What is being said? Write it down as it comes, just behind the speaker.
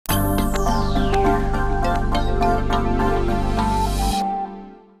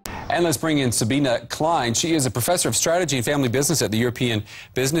And let's bring in Sabine Klein. She is a professor of strategy and family business at the European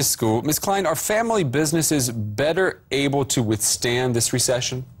Business School. Ms. Klein, are family businesses better able to withstand this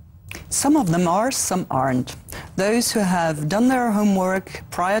recession? Some of them are, some aren't. Those who have done their homework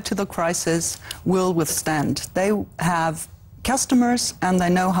prior to the crisis will withstand. They have customers and they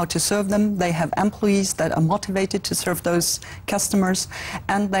know how to serve them. They have employees that are motivated to serve those customers,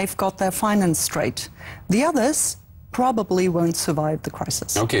 and they've got their finance straight. The others probably won't survive the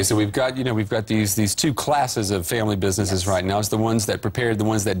crisis. Okay, so we've got these two classes of family businesses right now. It's the ones that prepared, the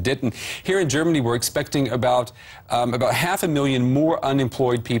ones that didn't. Here in Germany, we're expecting about 500,000 more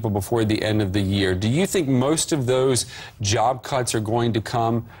unemployed people before the end of the year. Do you think most of those job cuts are going to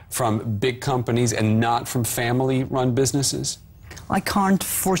come from big companies and not from family-run businesses? I can't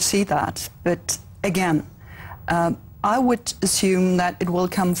foresee that, but again, I would assume that it will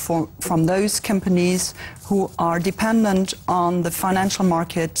come from those companies who are dependent on the financial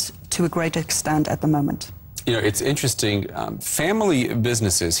market to a great extent at the moment. You know, it's interesting. Family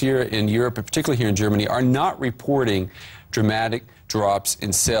businesses here in Europe, particularly here in Germany, are not reporting dramatic drops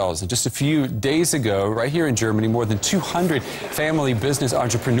in sales. And just a few days ago, right here in Germany, more than 200 family business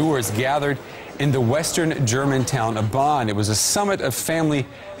entrepreneurs gathered in the western German town of Bonn. It was a summit of family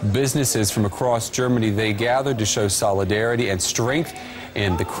businesses from across Germany. They gathered to show solidarity and strength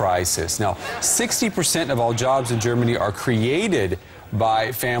in the crisis. Now, 60% of all jobs in Germany are created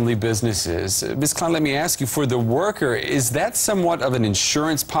by family businesses. Ms. Klein, let me ask you, for the worker, is that somewhat of an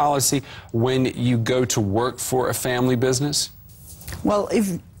insurance policy when you go to work for a family business? Well,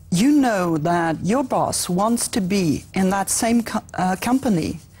 if you know that your boss wants to be in that same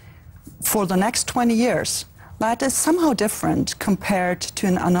company for the next 20 years, that is somehow different compared to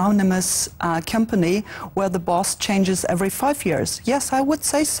an anonymous company where the boss changes every 5 years. Yes, I would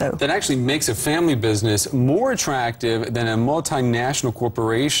say so. That actually makes a family business more attractive than a multinational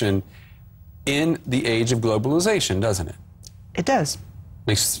corporation in the age of globalization, doesn't it? It does.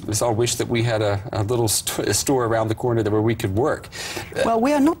 Makes us all wish that we had a little store around the corner where we could work. Well,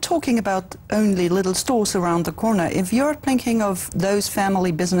 we are not talking about only little stores around the corner. If you're thinking of those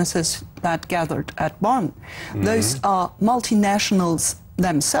family businesses that gathered at Bonn, those are multinationals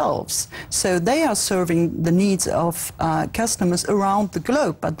themselves. So they are serving the needs of customers around the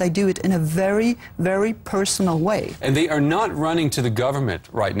globe, but they do it in a very, very personal way. And they are not running to the government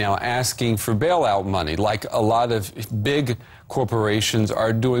right now asking for bailout money like a lot of big corporations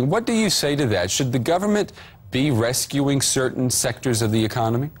are doing. What do you say to that? Should the government be rescuing certain sectors of the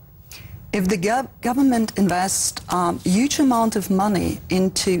economy? If the government invests a huge amount of money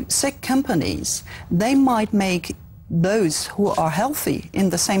into sick companies, they might make those who are healthy in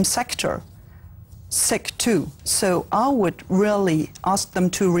the same sector sick too. So I would really ask them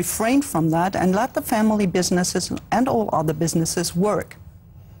to refrain from that and let the family businesses and all other businesses work.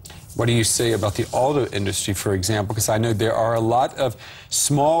 What do you say about the auto industry, for example? Because I know there are a lot of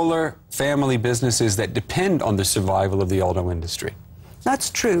smaller family businesses that depend on the survival of the auto industry. That's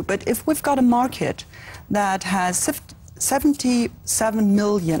true, but if we've got a market that has 77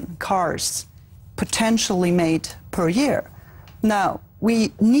 million cars potentially made per year. Now,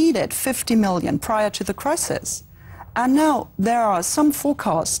 we needed 50 million prior to the crisis. And now there are some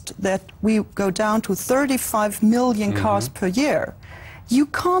forecasts that we go down to 35 million cars per year. You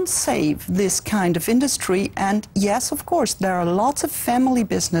can't save this kind of industry, and yes, of course, there are lots of family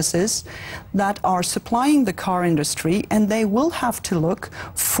businesses that are supplying the car industry, and they will have to look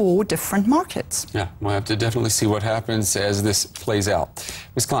for different markets. Yeah, we'll have to definitely see what happens as this plays out.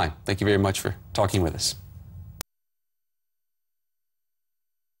 Ms. Klein, thank you very much for talking with us.